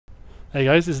Hey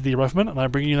guys, this is the Rifleman, and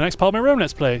I'm bringing you the next part of my Rome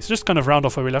Let's Play. So just kind of round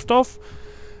off where we left off.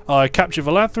 I captured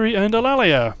Valathri and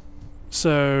Alalia.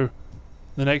 So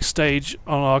the next stage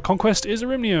on our conquest is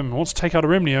Arimnium. Once we take out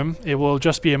Arimnium, it will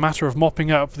just be a matter of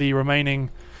mopping up the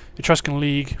remaining Etruscan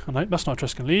League. Oh, no, that's not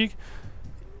Etruscan League.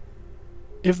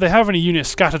 If they have any units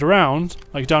scattered around,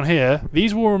 like down here,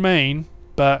 these will remain,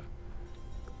 but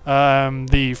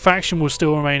the faction will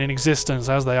still remain in existence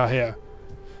as they are here.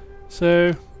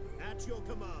 So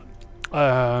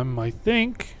I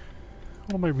think...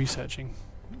 what am I researching?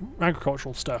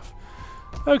 Agricultural stuff.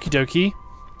 Okie dokie.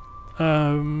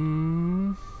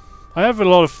 I have a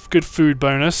lot of good food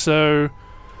bonus, so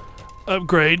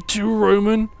upgrade to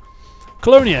Roman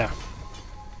Colonia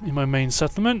in my main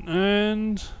settlement,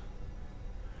 and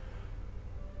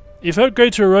if I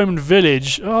upgrade to a Roman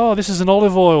village... oh, this is an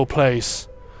olive oil place.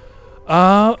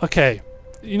 Okay.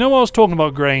 You know what I was talking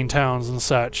about, grain towns and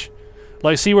such?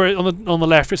 Like, see where on the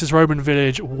left it says Roman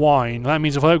village wine. That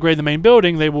means if I upgrade the main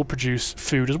building, they will produce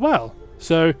food as well.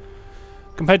 So,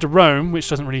 compared to Rome, which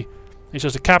doesn't really... it's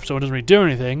just a capital, it doesn't really do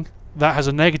anything. That has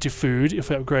a negative food if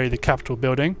I upgrade the capital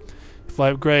building. If I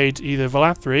upgrade either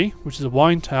Valathri, which is a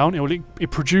wine town, it will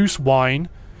produce wine,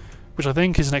 which I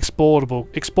think is an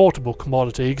exportable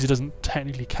commodity because it doesn't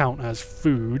technically count as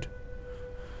food.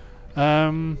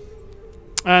 And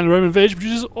the Roman village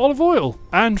produces olive oil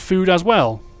and food as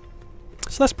well.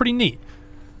 So that's pretty neat.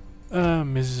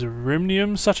 Is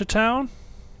Arimnium such a town?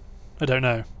 I don't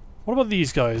know. What about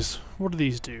these guys? What do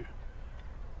these do?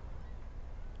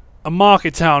 A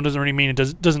market town doesn't really mean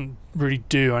it doesn't really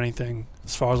do anything,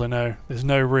 as far as I know. There's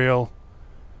no real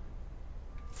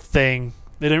thing.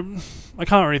 They don't... I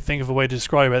can't really think of a way to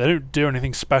describe it. They don't do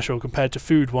anything special compared to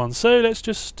food ones, so let's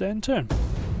just end turn.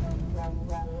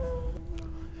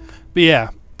 But yeah,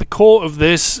 the core of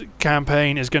this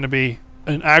campaign is going to be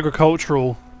a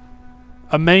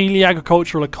mainly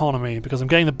agricultural economy, because I'm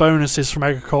getting the bonuses from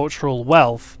agricultural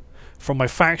wealth from my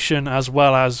faction as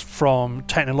well as from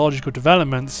technological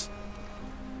developments.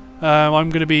 I'm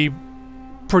going to be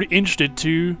pretty interested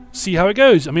to see how it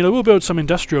goes. I mean, I will build some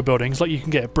industrial buildings, like you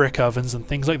can get brick ovens and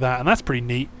things like that, and that's pretty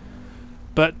neat.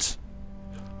 But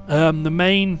the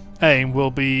main aim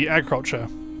will be agriculture.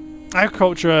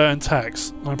 Agriculture and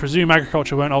tax. I presume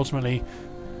agriculture won't ultimately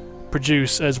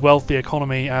produce as wealthy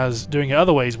economy as doing it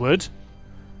other ways would,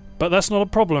 but that's not a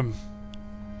problem.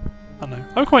 I don't know.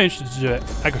 I'm quite interested to do it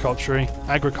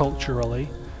agriculturally.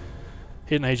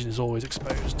 Hidden agent is always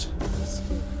exposed.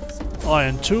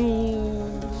 Iron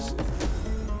tools.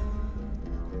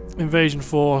 Invasion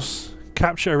force.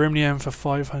 Capture Arimnium for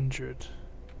 500.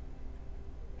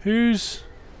 Who's...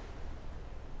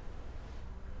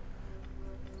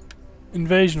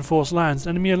 invasion force lands.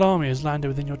 Enemy army has landed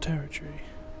within your territory.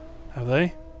 Have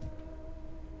they?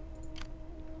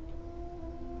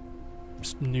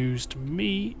 It's news to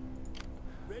me.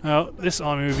 Now, this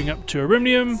army moving up to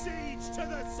Arimnium.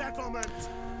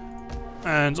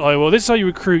 And this is how you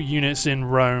recruit units in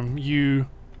Rome. You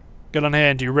go down here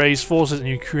and do raise forces, and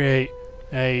you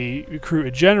recruit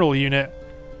a general unit,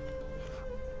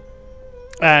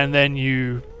 and then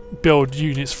you build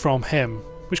units from him.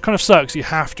 Which kind of sucks, you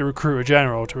have to recruit a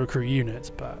general to recruit units,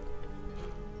 but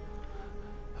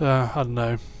I don't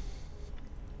know.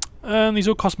 These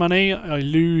all cost money. I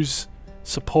lose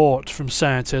support from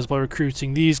senators by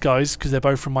recruiting these guys because they're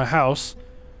both from my house.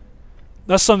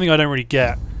 That's something I don't really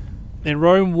get. In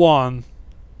Rome 1,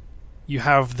 you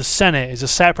have the Senate is a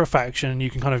separate faction, and you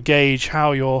can kind of gauge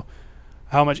how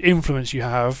much influence you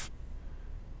have,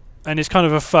 and it's kind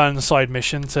of a fun side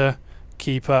mission to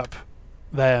keep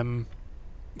them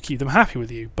happy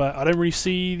with you. But I don't really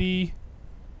see the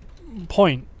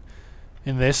point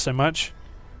in this so much.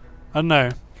 I don't know.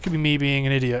 It could be me being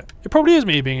an idiot. It probably is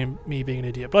me being an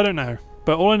idiot, but I don't know.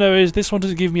 But all I know is this one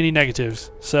doesn't give me any negatives,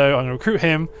 so I'm going to recruit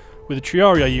him with a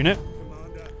Triaria unit.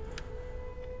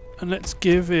 And let's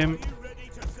give him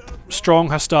strong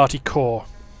Hastati core.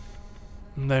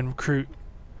 And then recruit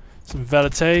some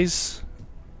Velites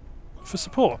for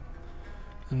support.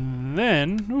 And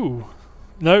then... ooh.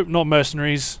 Nope, not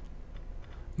mercenaries.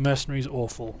 Mercenaries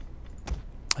awful.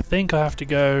 I think I have to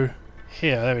go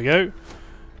here. There we go.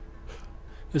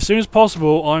 As soon as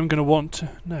possible, I'm going to want to...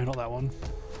 no, not that one.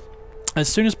 As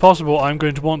soon as possible, I'm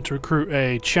going to want to recruit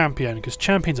a champion, because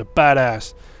champions are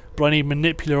badass. But I need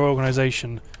manipular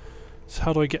organization. So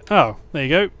how do I get... oh, there you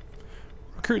go.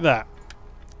 Recruit that.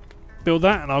 Build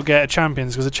that, and I'll get a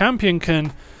champions, because a champion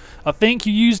can... I think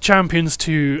you use champions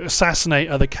to assassinate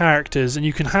other characters, and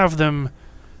you can have them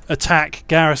attack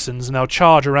garrisons, and they'll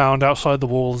charge around outside the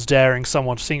walls, daring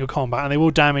someone to single combat, and they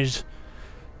will damage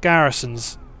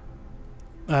garrisons.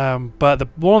 But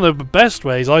one of the best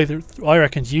ways I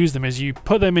reckon to use them is you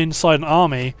put them inside an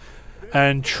army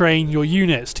and train your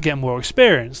units to get more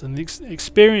experience, and the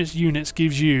experienced units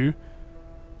gives you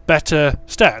better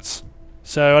stats.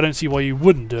 So I don't see why you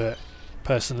wouldn't do it,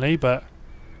 personally, but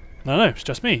I don't know, it's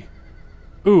just me.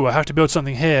 Ooh, I have to build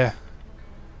something here.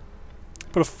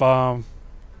 Put a farm.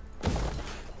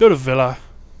 Build a villa.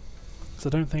 So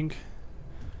I don't think...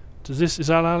 is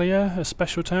Alalia a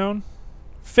special town?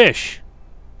 Fish!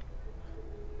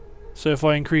 So if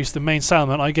I increase the main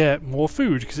settlement, I get more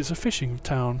food because it's a fishing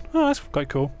town. Oh, that's quite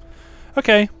cool.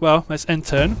 Okay, well, let's end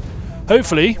turn.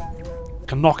 Hopefully, I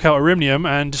can knock out Arimnium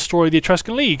and destroy the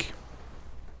Etruscan League.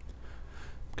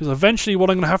 Because eventually what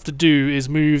I'm going to have to do is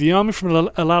move the army from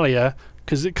Alalia,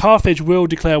 because Carthage will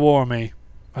declare war on me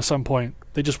at some point.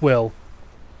 They just will.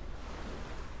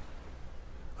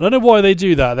 I don't know why they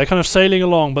do that. They're kind of sailing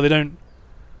along, but they don't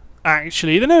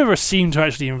actually... They never seem to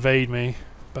actually invade me,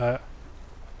 but...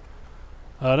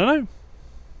 I don't know.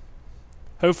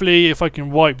 Hopefully, if I can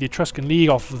wipe the Etruscan League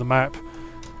off of the map,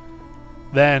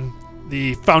 then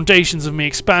the foundations of me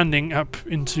expanding up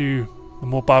into the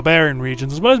more barbarian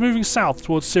regions, as well as moving south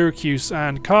towards Syracuse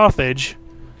and Carthage,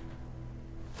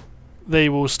 they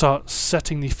will start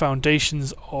setting the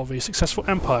foundations of a successful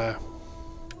empire.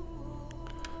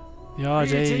 The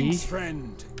Greetings,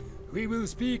 friend. We will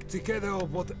speak together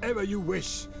of whatever you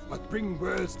wish, but bring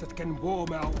words that can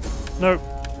warm out. Nope.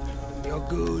 You're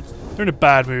good. They're in a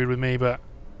bad mood with me, but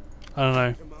I don't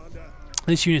know.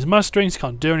 This unit's mustering, so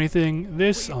can't do anything.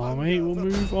 This army will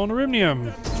move on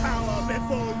Arimnium.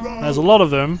 There's a lot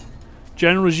of them.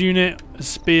 General's unit,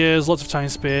 spears, lots of tiny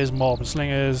spears, mob and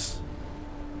slingers.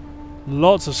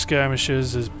 Lots of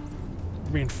skirmishers, there's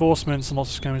reinforcements and lots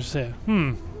of skirmishers here.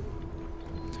 I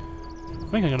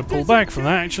think I'm going to pull back from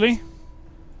that, actually.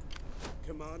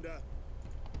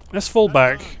 Let's fall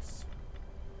back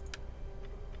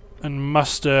and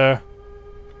muster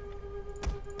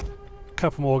a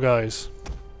couple more guys.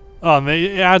 Oh, and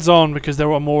it adds on because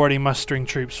I'm already mustering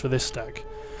troops for this stack.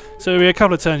 So it'll be a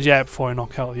couple of turns yet before I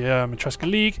knock out the Etruscan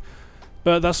League,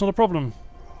 but that's not a problem.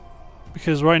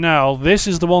 Because right now, this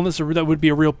is the one that would be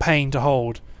a real pain to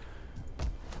hold.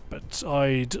 But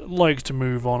I'd like to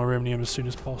move on Arimnium as soon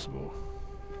as possible.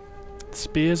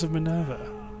 Spears of Minerva.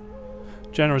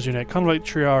 General's unit, kind of like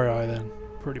Triarii then,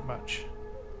 pretty much.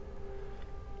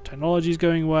 Technology's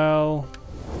going well.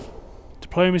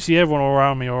 Diplomacy, everyone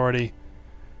around me already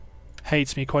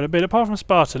hates me quite a bit, apart from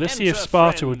Sparta. Let's see if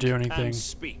Sparta will do anything.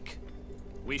 Speak.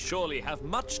 We surely have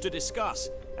much to discuss,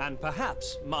 and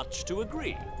perhaps much to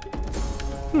agree.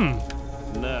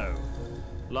 No.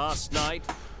 Last night...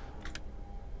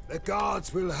 The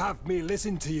gods will have me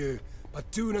listen to you, but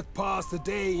do not pass the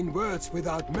day in words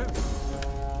without memory.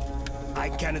 I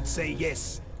cannot say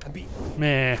yes and be...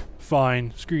 Meh,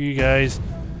 fine. Screw you guys.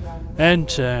 End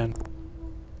turn.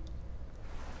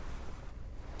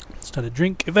 Let's have a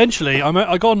drink. Eventually,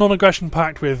 I got a non-aggression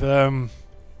pact with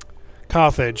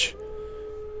Carthage.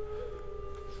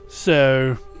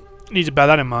 So, need to bear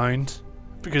that in mind.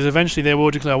 Because eventually they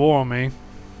will declare war on me.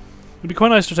 It'd be quite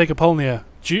nice to take Apollonia.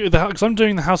 Because I'm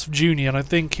doing the House of Juni, and I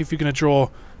think if you're going to draw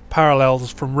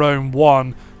parallels from Rome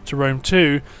 1 to Rome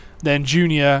 2, then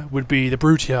Junia would be the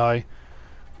Brutii,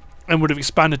 and would have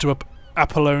expanded to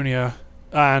Apollonia,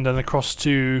 and then across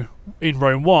to, in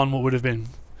Rome 1, what would have been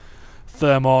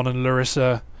Thermon and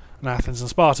Larissa and Athens and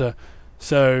Sparta.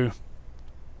 So,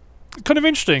 kind of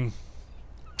interesting.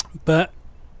 But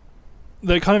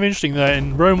they're kind of interesting that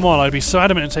in Rome 1 I'd be so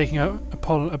adamant in taking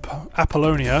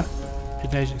Apollonia,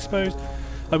 Hidden Agent Exposed.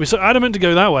 I'd be so adamant to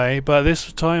go that way, but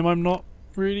this time I'm not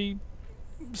really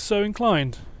so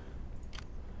inclined.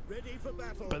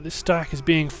 But this stack is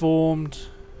being formed.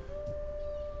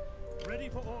 Ready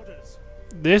for orders.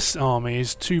 This army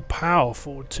is too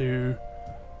powerful to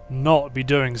not be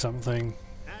doing something.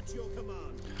 At your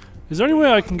command. Is there any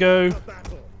way I can go?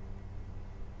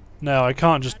 No, I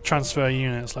can't just transfer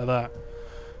units like that.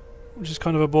 Which is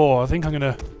kind of a bore. I think I'm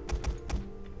going to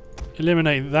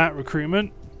eliminate that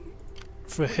recruitment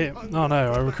for him. Oh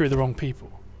no, I recruited the wrong people.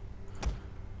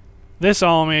 This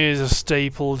army is a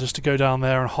staple just to go down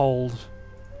there and hold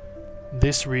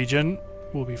this region.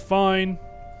 Will be fine.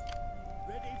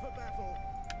 Ready for battle.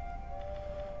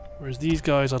 Whereas these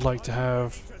guys I'd like to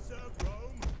have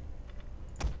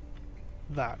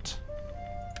that.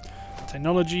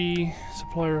 Technology,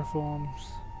 supply reforms.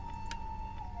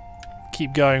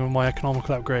 Keep going with my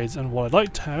economical upgrades, and what I'd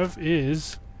like to have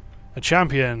is a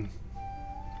champion.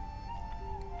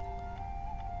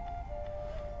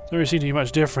 There doesn't seem to be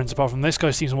much difference apart from this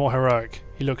guy seems more heroic.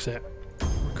 He looks it.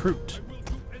 Recruit.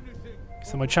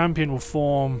 So my champion will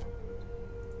form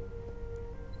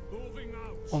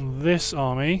on this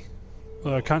army.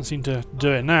 Well, I can't seem to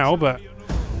do it now, but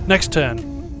next turn.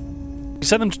 You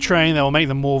set them to train, that will make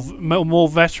them more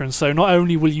veterans, so not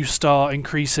only will you start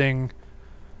increasing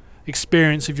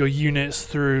experience of your units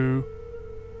through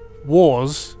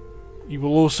wars, you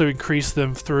will also increase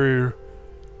them through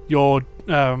your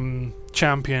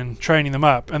champion training them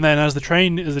up, and then as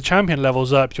the champion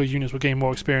levels up, your units will gain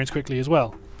more experience quickly as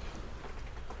well,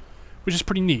 which is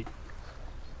pretty neat.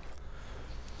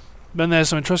 Then there's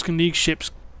some Etruscan League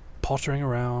ships pottering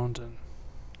around, and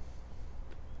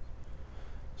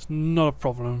it's not a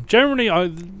problem.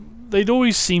 Generally, they'd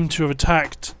always seem to have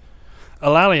attacked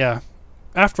Eulalia.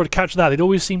 After I'd catch that, they'd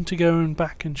always seem to go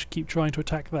back and keep trying to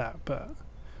attack that, but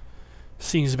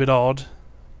seems a bit odd.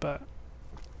 But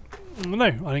no, I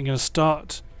think I'm going to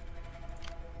start.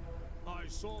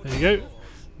 There you go.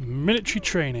 Military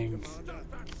training.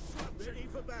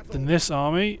 Then this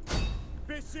army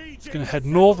is going to head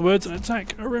northwards and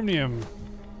attack Arimnium.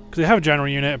 Because they have a general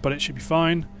unit, but it should be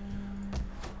fine.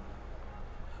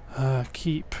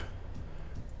 Keep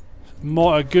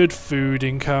a good food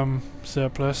income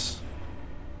surplus.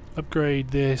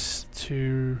 Upgrade this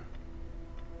to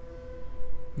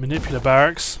Manipular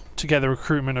Barracks to get the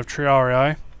recruitment of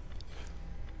Triarii.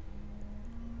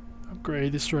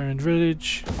 Upgrade this Roman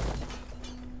village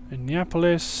in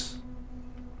Neapolis.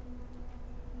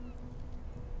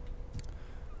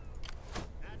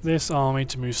 This army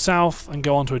to move south and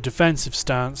go onto a defensive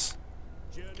stance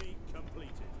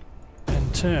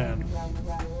and turn.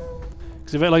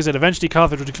 Because like I said, eventually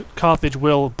Carthage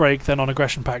will break their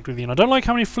non-aggression pact with you, and I don't like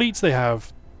how many fleets they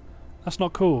have. That's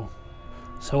not cool.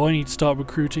 So I need to start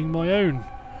recruiting my own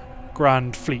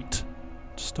grand fleet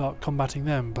to start combating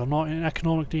them, but I'm not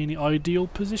economically in the ideal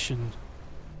position.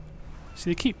 See,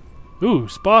 they keep... Ooh,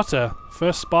 Sparta.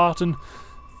 First Spartan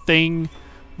thing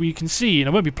we can see, and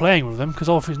I won't be playing with them because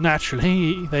obviously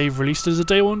naturally they've released it as a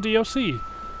day one DLC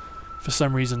for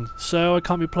some reason, so I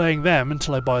can't be playing them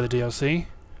until I buy the DLC,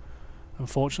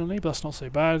 unfortunately, but that's not so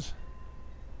bad.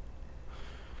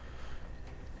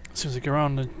 As soon as I go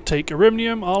around and take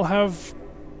Arimnium, I'll have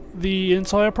the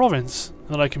entire province, and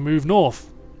then I can move north,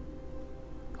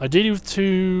 ideally with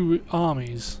 2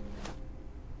 armies.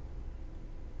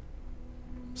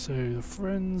 So the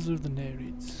Friends of the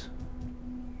Nereids.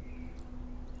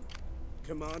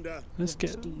 Commander. Let's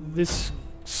get this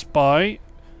spy.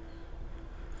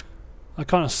 I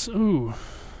can't. Ooh.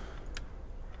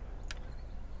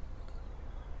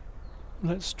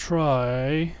 Let's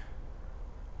try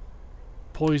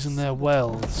poison their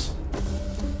wells.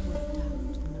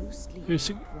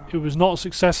 It was not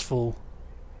successful.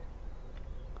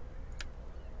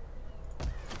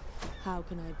 How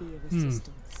can I be of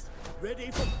assistance? Ready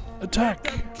for Attack!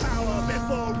 cower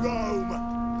before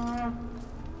Rome.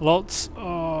 Lots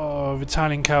of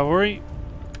Italian cavalry.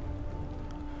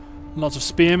 Lots of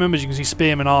spearmen, but you can see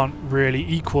spearmen aren't really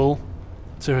equal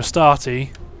to Hastati,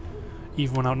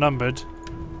 even when outnumbered.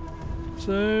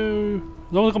 So,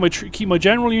 as long as I keep my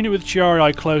general unit with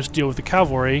Triarii close to deal with the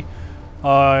cavalry,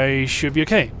 I should be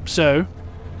okay. So,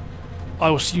 I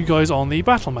will see you guys on the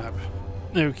battle map.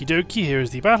 Okie dokie, here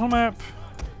is the battle map.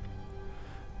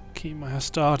 Keep my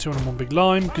Hastati on one big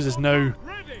line because there's no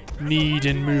need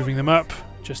in moving them up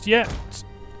just yet.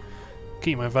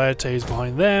 Keep my Vaetes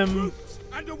behind them.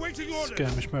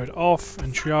 Skirmish mode off,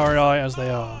 and Triarii as they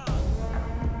are.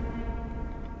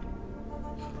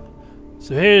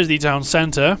 So here's the town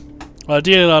centre.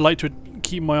 Ideally, I'd like to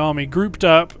keep my army grouped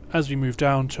up as we move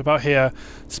down to about here.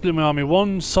 Split my army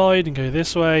one side and go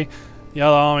this way. The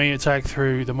other army attack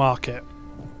through the market.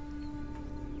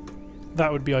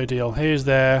 That would be ideal. Here's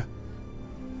their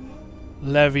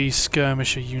levy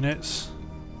skirmisher units.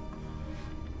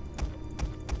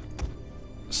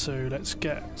 So let's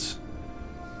get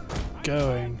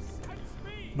going.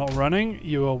 Not running,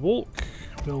 you will walk.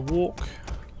 We'll walk.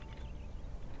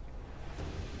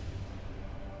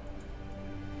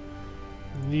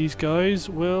 And these guys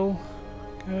will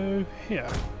go here.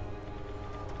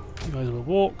 You guys will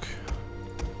walk.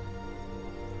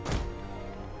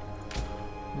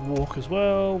 Walk as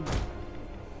well.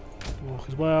 Walk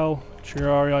as well.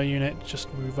 Triarii unit,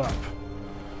 just move up.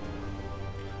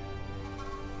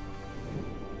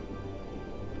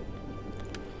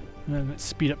 And then let's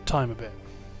speed up time a bit.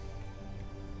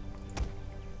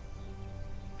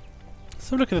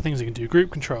 So look at the things we can do. Group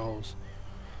controls.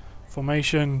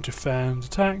 Formation, defend,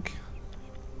 attack.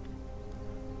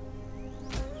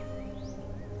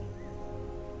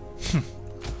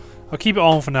 I'll keep it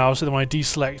on for now so that when I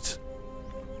deselect...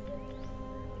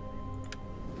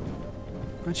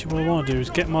 Actually, what I want to do is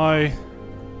get my...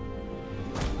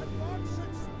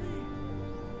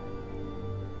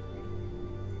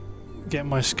 get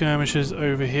my skirmishers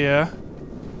over here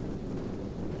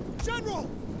General!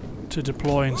 to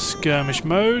deploy in skirmish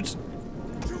mode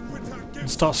and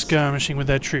start skirmishing with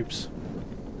their troops.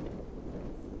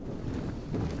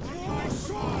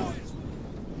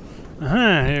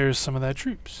 Aha, here's some of their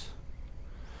troops.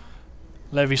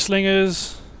 Levy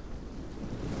slingers,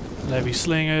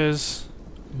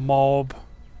 mob.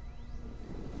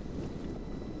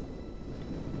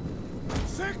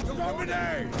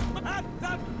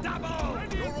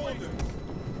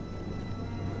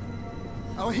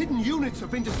 Our hidden units have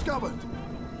been discovered.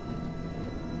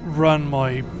 Run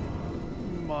my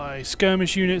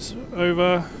skirmish units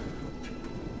over.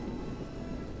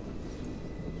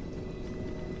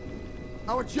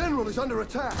 Our general is under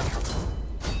attack.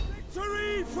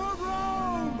 Victory for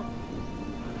Rome!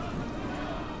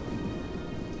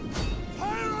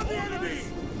 Fire on the enemy!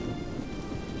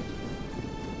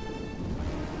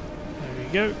 There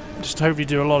we go. Just hopefully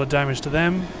do a lot of damage to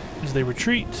them as they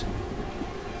retreat.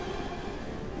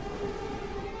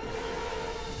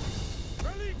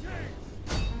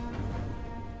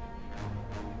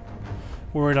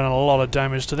 We've already done a lot of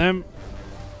damage to them.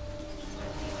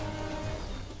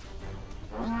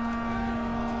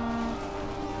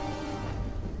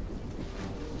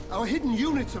 Our hidden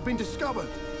units have been discovered.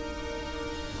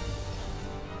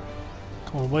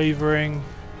 Come on, wavering.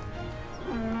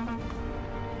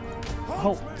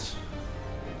 Halt.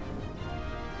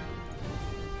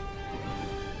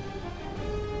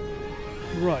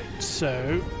 Right,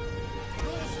 so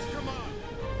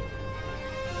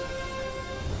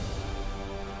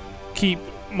keep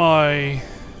my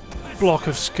block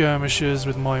of skirmishers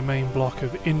with my main block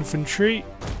of infantry.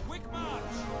 Quick march!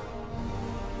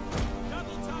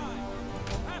 Double time!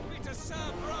 Happy to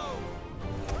serve Rome!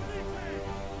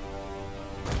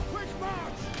 Quick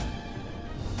march!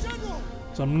 General!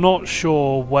 So I'm not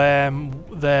sure where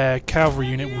their cavalry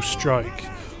unit will strike.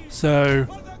 So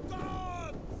For the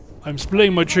gods! I'm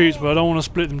splitting my troops, but I don't want to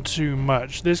split them too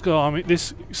much. This guy,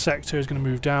 this sector is going to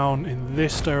move down in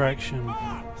this direction.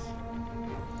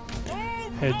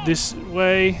 Head this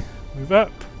way, move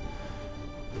up.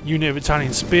 Unit of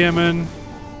Italian spearmen.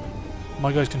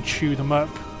 My guys can chew them up.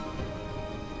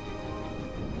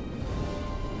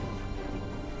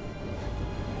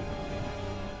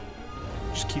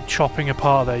 Just keep chopping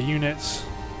apart their units.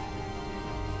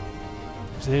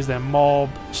 So here's their mob,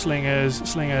 slingers.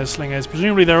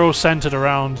 Presumably they're all centered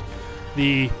around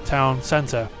the town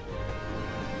center.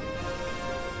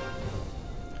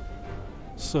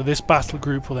 So this battle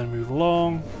group will then move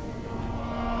along.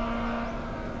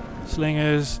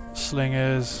 Slingers.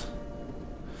 Slingers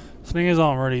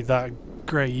aren't really that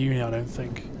great unit, I don't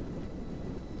think.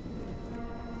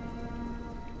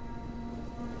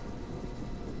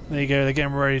 There you go, they're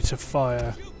getting ready to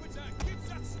fire. Jupiter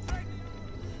gives us strength!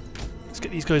 Let's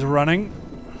get these guys running.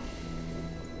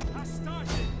 Has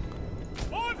started!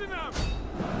 Order them!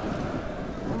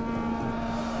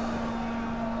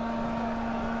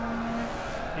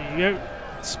 There you go.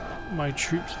 It's my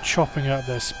troops chopping up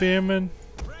their spearmen.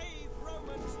 Brave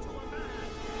Romans to a man!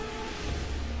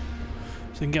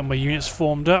 So I can get my units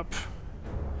formed up.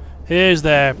 Here's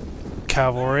their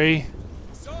cavalry.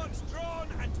 Swords drawn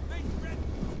and feet ready!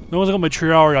 No one's got my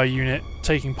Triarii unit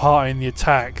taking part in the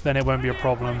attack, then it won't be a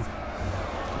problem.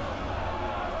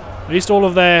 At least all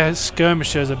of their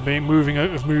skirmishers have been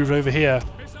have moved over here.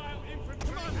 Missile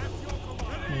infantry at your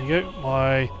command! There you go.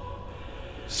 My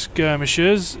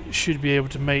skirmishers should be able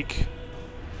to make,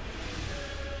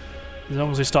 as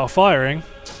long as they start firing.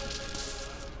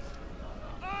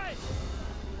 Aye!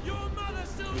 Your mother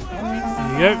still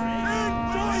There you go.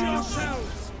 Enjoy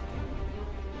yourselves!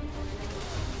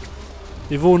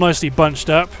 They've all nicely bunched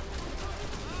up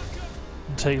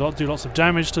and do lots of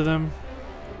damage to them.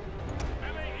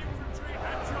 Melee infantry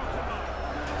at your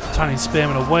command! Italian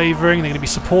spearmen are wavering. They're going to be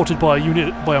supported by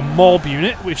a mob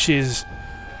unit, which is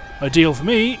ideal for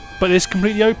me, but it's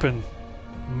completely open.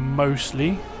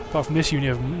 Mostly. Apart from this unit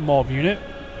of mob unit.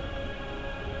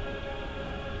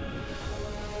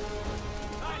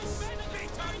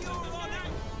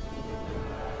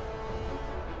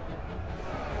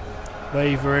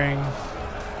 Wavering.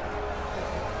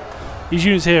 These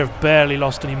units here have barely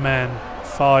lost any men.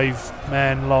 5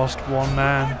 men lost 1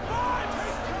 man.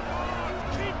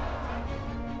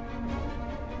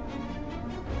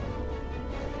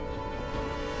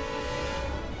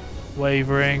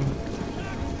 Wavering.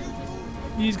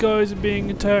 These guys are being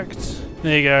attacked.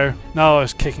 There you go. Now I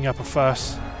was kicking up a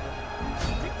fuss.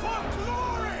 For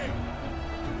glory!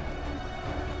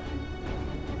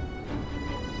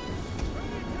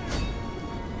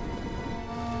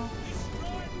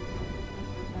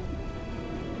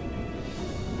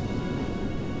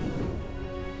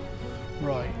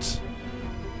 Right.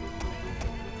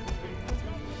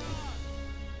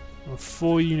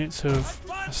 4 units of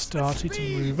Astarte to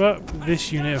move up.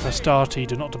 This unit of Astarte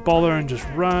do not to bother and just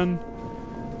run.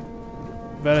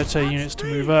 Velite units to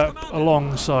move up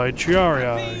alongside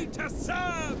Triarii.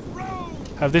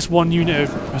 Have this 1 unit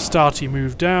of Astarte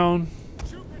move down.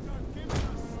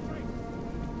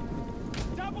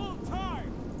 Double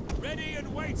time! Ready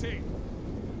and waiting!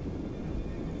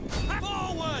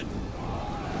 Forward!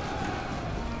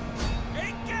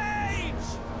 Engage!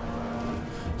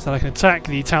 So I can attack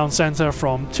the town centre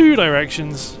from 2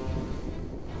 directions.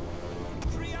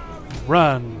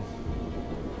 Run.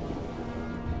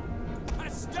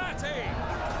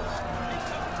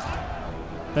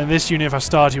 Then this unit of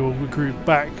Astarte will regroup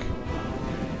back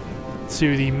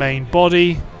to the main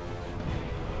body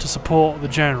to support the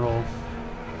general.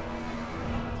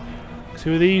 So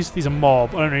who are these? These are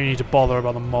mob. I don't really need to bother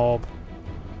about the mob.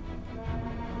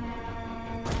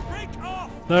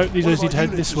 No, these guys need to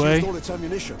head this way.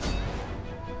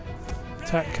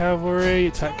 Attack cavalry,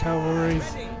 attack cavalry.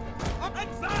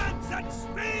 Advance at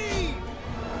speed!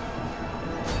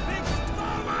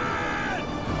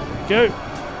 Go.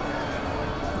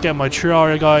 Get my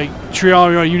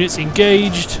Triarii units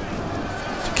engaged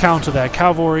to counter their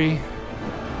cavalry.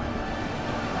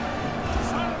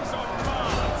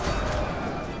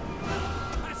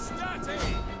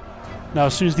 Now,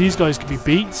 as soon as these guys can be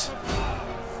beat,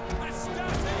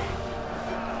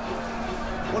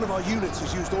 One of our units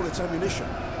has used all its ammunition.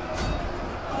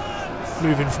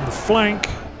 move in from the flank,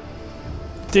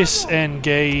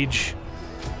 disengage,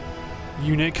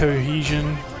 unit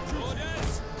cohesion.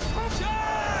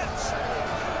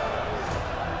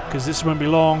 Because this won't be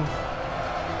long.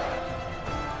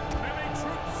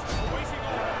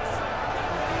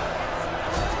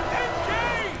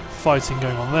 Fighting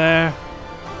going on there.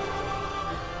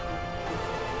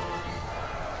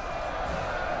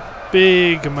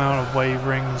 Big amount of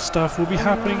wavering and stuff will be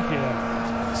happening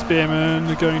here. Spearmen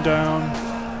are going down.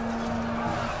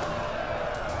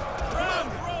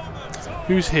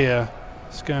 Who's here?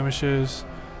 Skirmishers.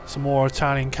 Some more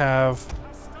Italian cav.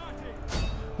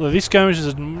 Well, these skirmishes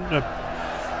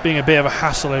are being a bit of a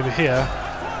hassle over here.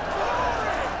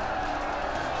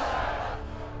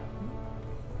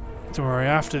 Don't worry,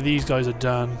 after these guys are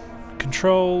done,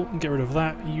 control and get rid of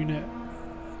that unit.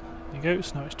 There you go,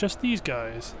 so now it's just these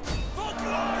guys.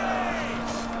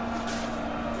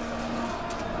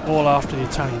 All after the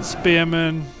Italian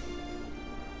spearmen.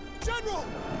 General!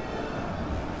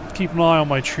 Keep an eye on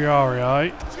my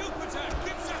Triarii.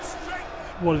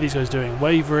 What are these guys doing?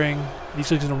 Wavering.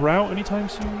 These guys gonna rout anytime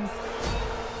soon?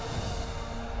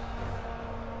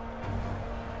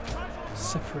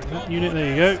 Separate that unit, there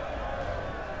you go.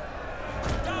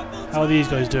 How are these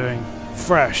guys doing?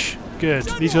 Fresh. Good.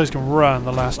 These guys can run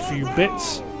the last few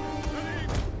bits.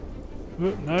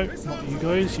 Oh, no, not you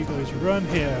guys. You guys run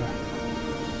here.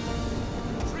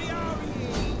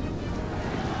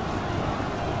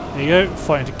 There you go.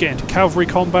 Fighting to get into cavalry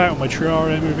combat with my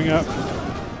Triarii moving up.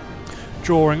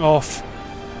 Drawing off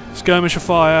skirmisher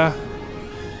fire.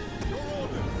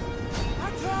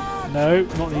 No,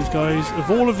 not these guys. Have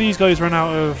all of these guys run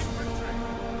out of...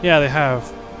 Yeah, they have.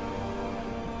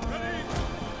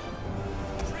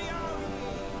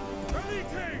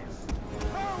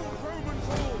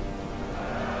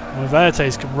 When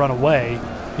Velites can run away,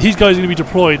 these guys are going to be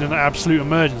deployed in an absolute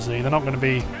emergency. They're not going to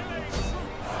be...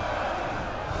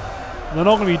 They're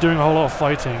not going to be doing a whole lot of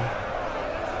fighting.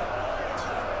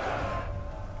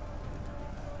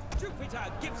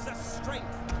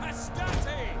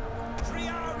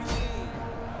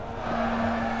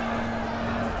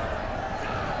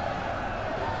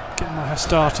 Getting my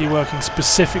Astarte working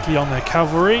specifically on their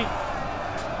cavalry.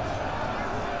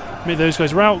 Make those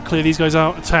guys out, clear these guys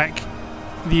out, attack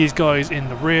these guys in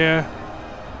the rear.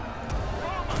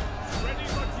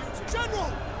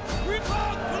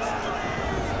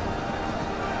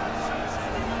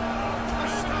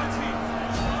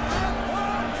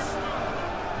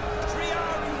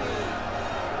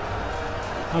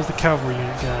 How's the cavalry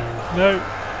unit going? No.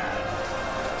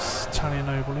 It's Italian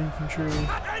noble infantry.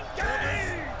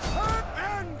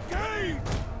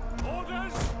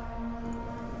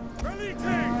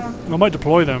 I might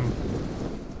deploy them.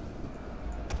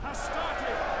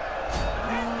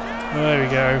 There we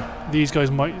go. These guys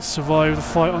might survive the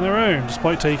fight on their own,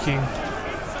 despite taking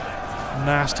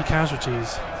nasty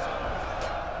casualties.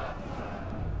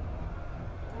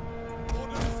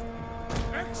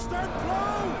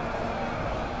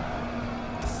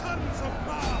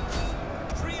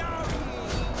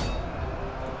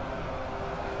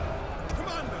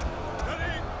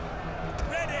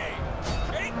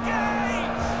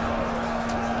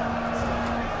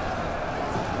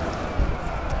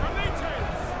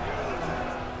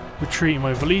 Retreating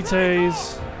my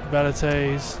velites,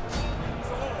 velites.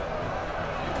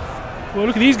 Well,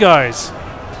 look at these guys.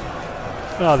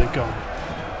 Oh, they're gone.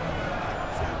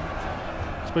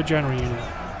 It's my general unit.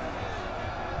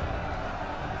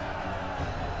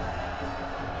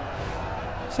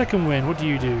 Second win, what do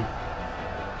you do?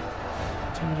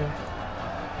 Intimidate.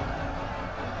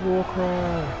 War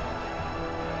cry.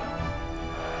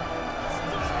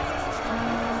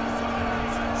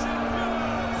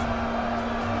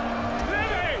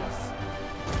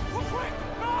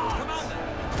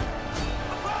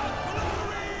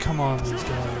 Come on, these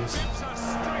guys.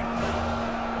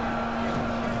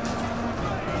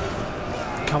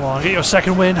 Come on, get your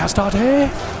second win, Hastad here.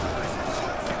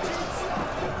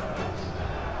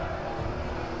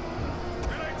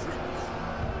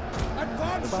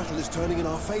 The battle is turning in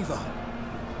our favour.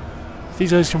 If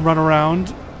these guys can run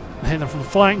around and hit them from the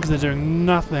flank because they're doing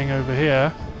nothing over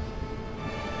here.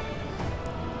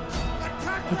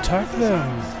 Attack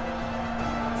them.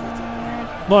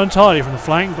 Not entirely from the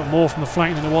flank, but more from the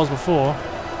flank than it was before.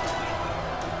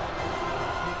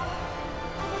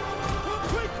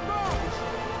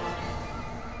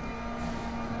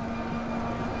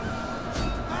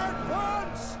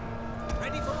 Advance!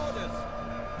 Ready for orders.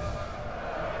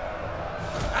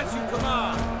 As you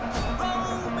command.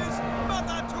 Rome is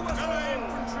mother to us all.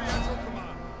 Infantry at your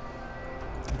command.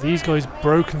 These guys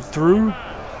broken through.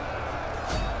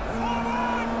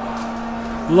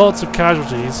 Lots of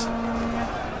casualties.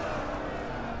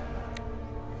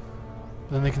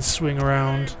 Then they can swing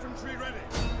around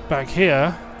back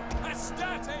here.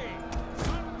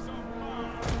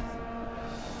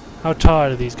 How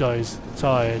tired are these guys?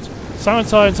 Tired. Some are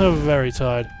tired, some are very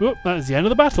tired. Whoop, that is the end of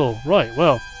the battle. Right,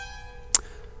 well.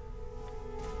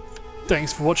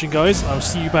 Thanks for watching, guys. I'll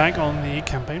see you back on the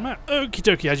campaign map. Okie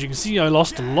dokie, as you can see, I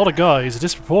lost a lot of guys, a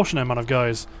disproportionate amount of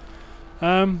guys. What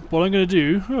I'm going to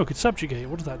do... Oh, I could subjugate.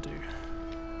 What does that do?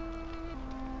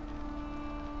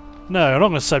 No, I'm not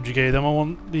going to subjugate them. I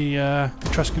want the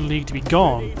Etruscan League to be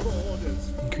gone.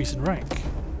 Increase in rank.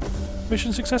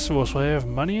 Mission successful, so I have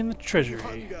money in the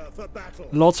treasury.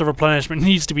 Lots of replenishment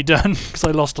needs to be done, because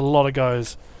I lost a lot of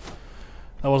guys.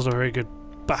 That wasn't a very good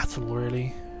battle,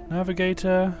 really.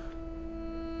 Navigator.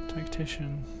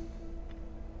 Tactician.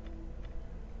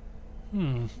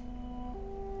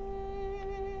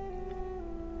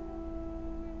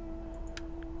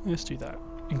 Let's do that.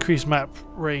 Increased map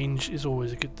range is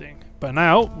always a good thing. But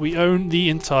now we own the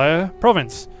entire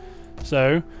province.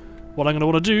 So what I'm going to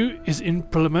want to do is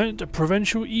implement a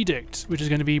provincial edict, which is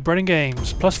going to be bread and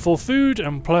games, +4 food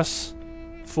and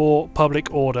 +4 public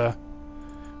order,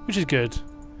 which is good.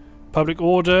 Public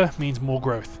order means more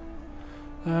growth.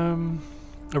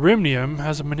 Arimnium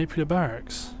has a manipular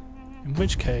barracks, in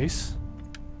which case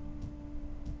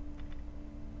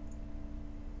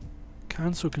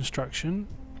cancel construction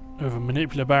over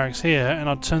manipular barracks here, and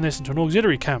I'll turn this into an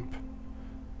auxiliary camp.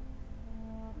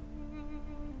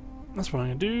 That's what I'm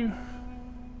going to do.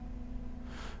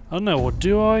 I don't know, or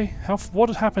do I?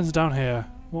 What happens down here?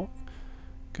 What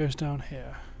goes down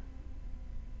here?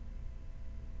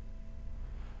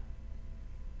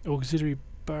 Auxiliary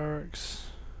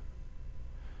barracks.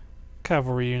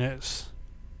 Cavalry units.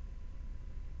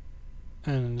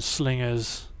 And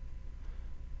slingers.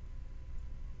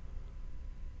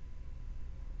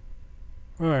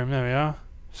 Right, there we are.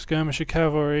 Skirmisher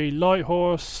cavalry, light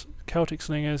horse, Celtic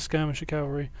slingers, skirmisher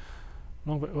cavalry.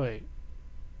 Wait.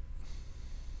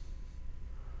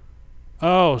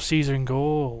 Oh, Caesar in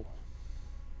Gaul.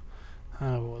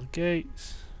 Hannibal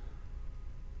Gates.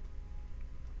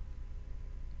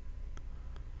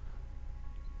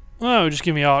 Oh, just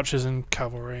give me archers and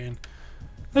cavalry, and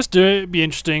let's do it. It'd be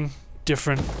interesting,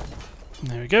 different.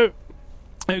 There we go.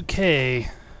 Okay.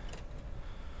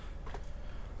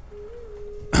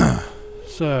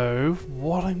 So,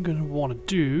 what I'm going to want to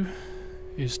do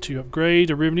is to upgrade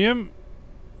Arimnium,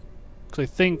 because I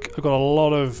think I've got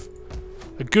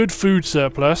a good food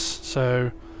surplus,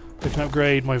 so I can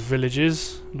upgrade my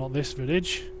villages, not this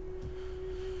village.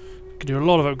 I can do a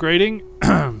lot of upgrading,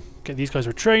 get these guys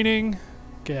retraining,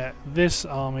 get this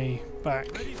army back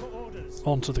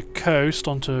onto the coast,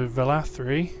 onto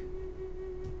Velathri.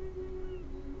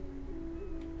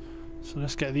 So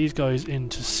let's get these guys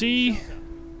into sea.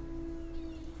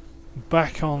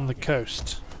 Back on the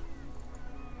coast.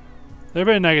 They're a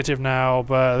bit negative now,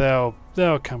 but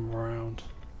they'll come around.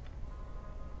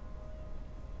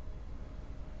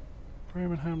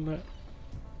 Roman hamlet.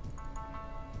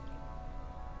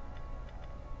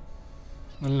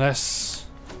 Unless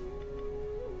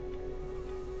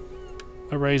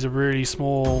I raise a really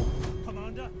small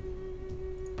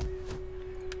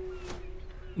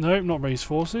Nope, not raise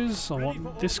forces. I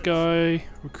want this guy.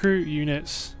 Recruit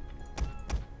units.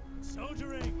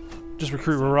 Just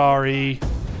recruit Rarari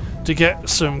to get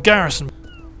some garrison.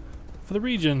 For the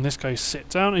region, this guy sit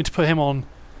down. I need to put him on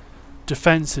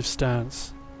defensive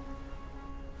stance.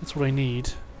 That's what I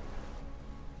need.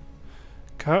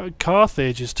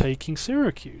 Carthage is taking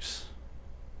Syracuse.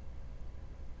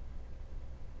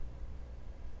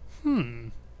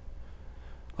 I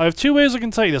have two ways I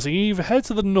can take this. I can either head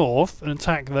to the north and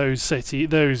attack the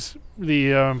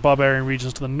barbarian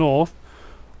regions to the north,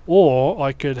 or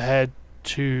I could head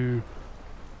to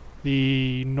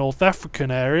the North African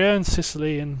area and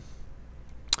Sicily and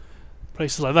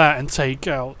places like that and take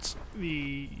out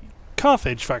the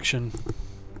Carthage faction,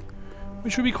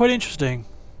 which would be quite interesting.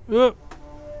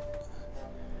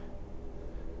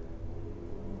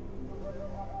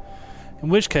 In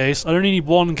which case, I only need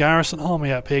one garrison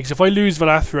army up here, because if I lose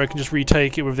Valathria, I can just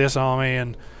retake it with this army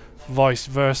and vice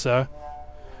versa.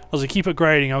 As I keep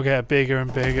upgrading, I'll get a bigger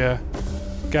and bigger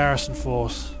garrison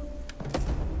force.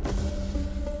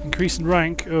 Increase in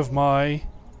rank of my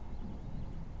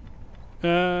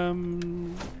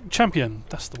champion.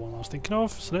 That's the one I was thinking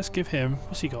of. So let's give him,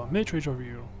 what's he got? Military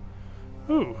review.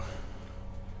 Ooh,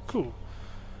 cool.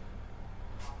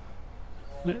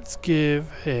 Let's give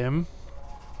him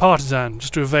Partisan,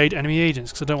 just to evade enemy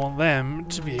agents, because I don't want them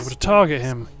to be able to target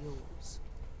him.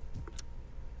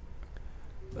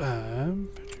 There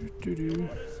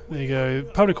you go.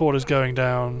 Public order's going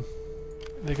down.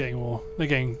 They're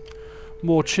getting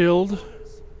more chilled.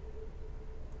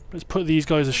 Let's put these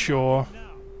guys ashore.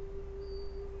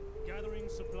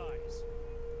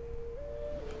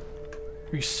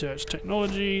 Research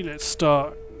technology. Let's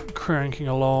start cranking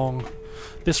along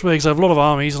this way, because I have a lot of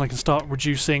armies and I can start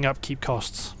reducing upkeep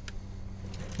costs.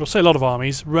 We'll say a lot of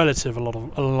armies, a relative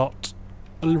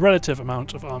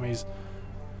amount of armies.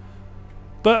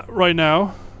 But right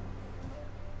now,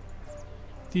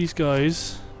 these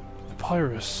guys,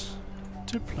 Epirus,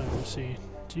 diplomacy.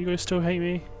 Do you guys still hate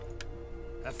me?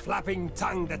 A flapping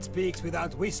tongue that speaks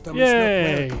without wisdom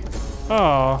Yay! is not welcome.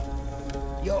 Ah,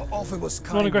 Your offer was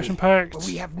kind, non-aggression pact. but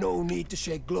we have no need to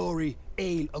share glory,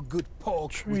 ale, or good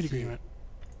pork. Trade agreement.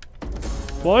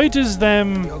 Why does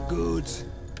them? Your goods,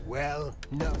 well,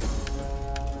 no.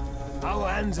 Our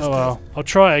ancestors. Oh well, I'll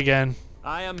try it again.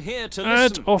 I am here to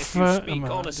Add listen offer if you speak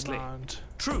amount honestly. demand.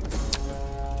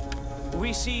 Truth.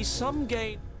 We see some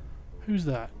gain. Who's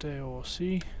that?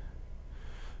 Deorsi,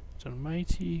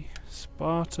 Dalmati,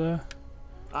 Sparta.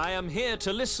 I am here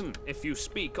to listen if you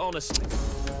speak honestly.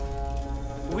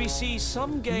 We see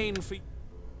some gain for.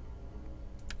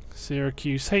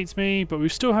 Syracuse hates me, but we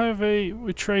still have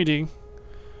we're trading.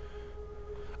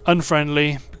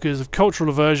 Unfriendly because of cultural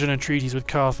aversion and treaties with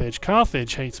Carthage.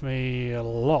 Carthage hates me a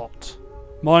lot.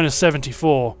 Minus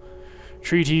 74.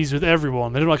 Treaties with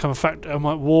everyone. They don't like I'm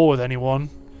at war with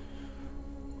anyone.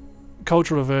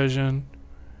 Cultural aversion.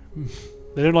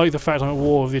 They don't like the fact I'm at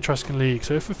war with the Etruscan League.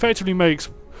 So it effectively makes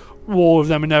war with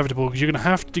them inevitable, because you're going to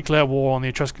have to declare war on the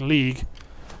Etruscan League.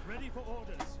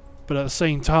 But at the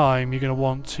same time, you're going to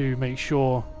want to make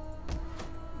sure.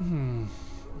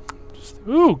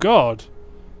 Oh God.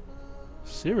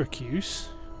 Syracuse.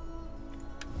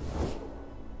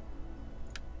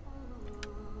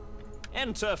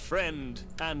 Enter, friend,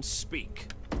 and speak.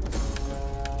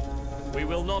 We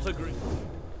will not agree.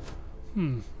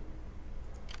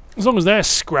 As long as they're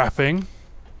scrapping,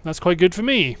 that's quite good for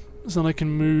me. So then I can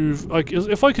move.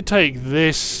 If I could take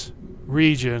this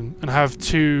region and have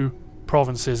two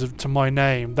provinces to my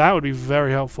name, that would be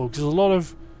very helpful. Because there's a lot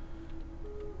of.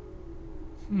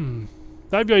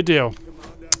 That'd be ideal.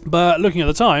 But looking at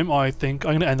the time, I think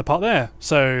I'm going to end the part there.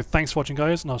 So thanks for watching,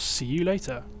 guys, and I'll see you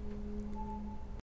later.